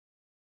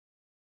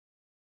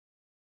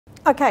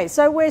Okay,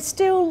 so we're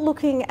still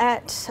looking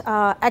at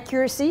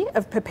accuracy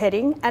of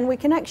pipetting, and we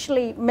can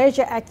actually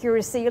measure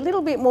accuracy a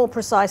little bit more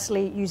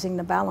precisely using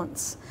the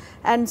balance.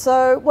 And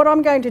so what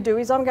I'm going to do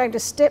is I'm going to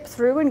step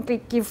through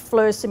and give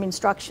Fleur some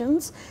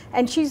instructions,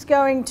 and she's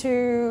going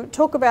to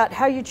talk about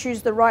how you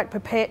choose the right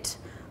pipette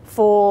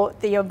for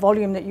the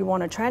volume that you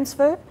want to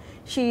transfer.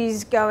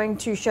 She's going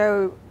to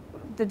show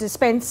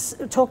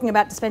the talking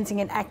about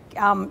dispensing and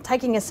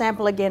taking a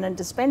sample again and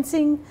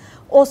dispensing,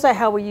 also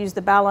how we use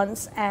the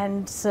balance,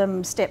 and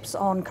some steps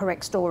on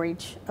correct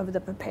storage of the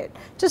pipette,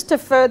 just to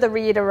further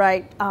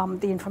reiterate the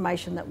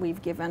information that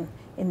we've given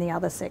in the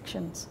other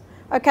sections.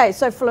 Okay,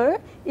 so Fleur,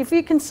 if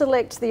you can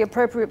select the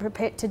appropriate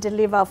pipette to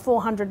deliver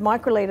 400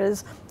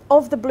 microlitres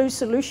of the blue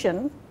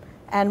solution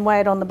and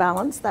weigh it on the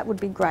balance, that would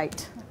be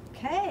great.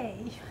 Okay.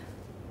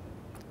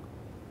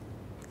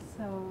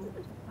 So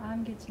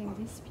I'm getting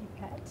this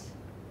pipette.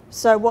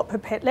 So what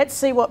pipette, let's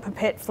see what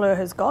pipette Fleur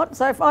has got.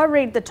 So if I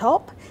read the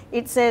top,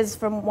 it says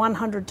from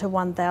 100 to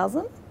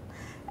 1000.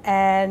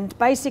 And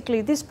basically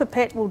this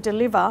pipette will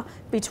deliver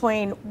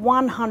between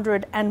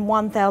 100 and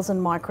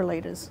 1000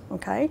 microlitres,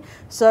 okay?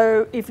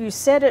 So if you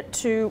set it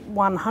to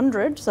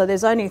 100, so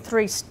there's only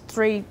three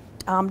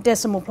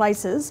decimal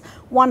places,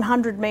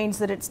 100 means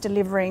that it's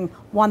delivering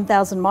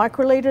 1000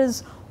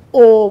 microlitres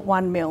or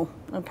 1 mil,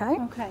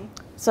 okay? Okay.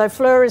 So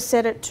Fleur has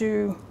set it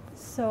to...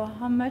 So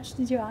how much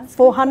did you ask?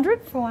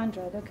 400.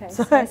 400, okay.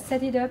 So I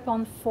set it up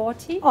on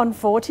 40? On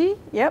 40,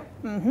 yep.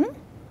 Mm-hmm.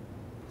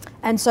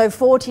 And so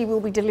 40 will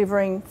be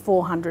delivering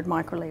 400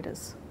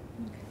 microlitres.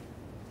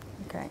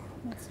 Okay.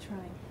 Let's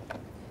try.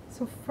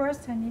 So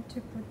first I need to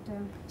put the...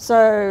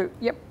 So,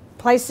 yep,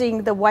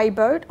 placing the weigh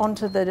boat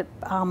onto the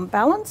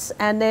balance,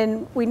 and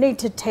then we need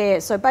to tare.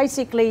 So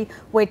basically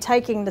we're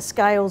taking the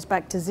scales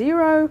back to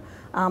 0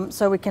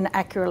 so we can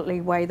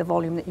accurately weigh the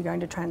volume that you're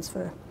going to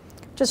transfer.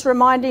 Just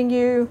reminding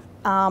you,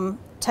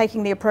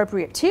 taking the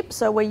appropriate tip.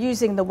 So we're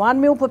using the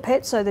 1 mil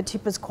pipette, so the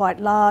tip is quite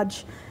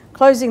large.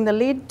 Closing the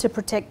lid to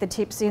protect the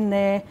tips in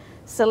there.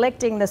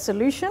 Selecting the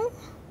solution.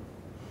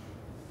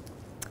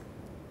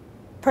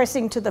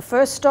 Pressing to the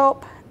first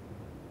stop.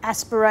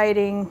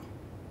 Aspirating.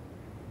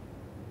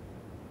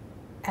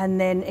 And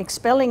then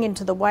expelling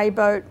into the weigh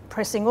boat.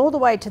 Pressing all the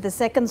way to the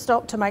second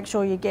stop to make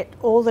sure you get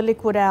all the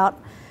liquid out.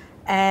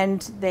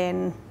 And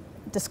then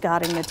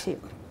discarding the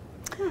tip.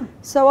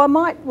 So I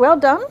might, well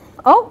done.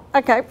 Oh,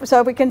 okay,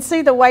 so we can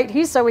see the weight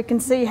here, so we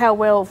can see how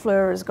well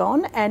Fleur has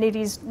gone, and it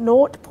is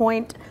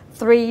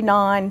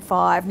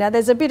 0.395. Now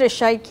there's a bit of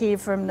shake here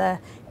from the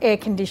air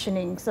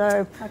conditioning,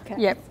 so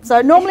yeah. So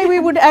normally we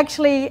would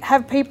actually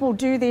have people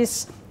do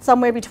this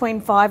somewhere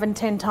between 5 and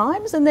 10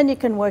 times, and then you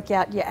can work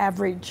out your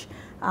average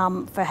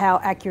for how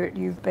accurate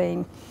you've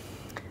been.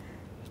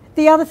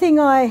 The other thing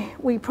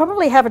we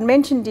probably haven't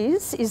mentioned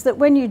is that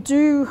when you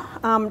do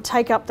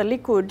take up the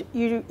liquid,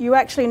 you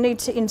actually need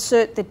to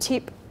insert the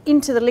tip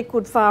into the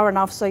liquid far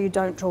enough so you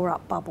don't draw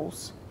up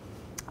bubbles.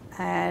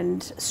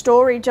 And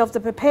storage of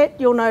the pipette,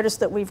 you'll notice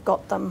that we've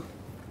got them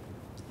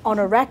on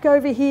a rack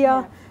over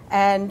here,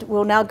 and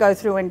we'll now go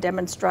through and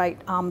demonstrate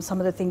some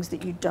of the things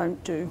that you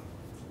don't do.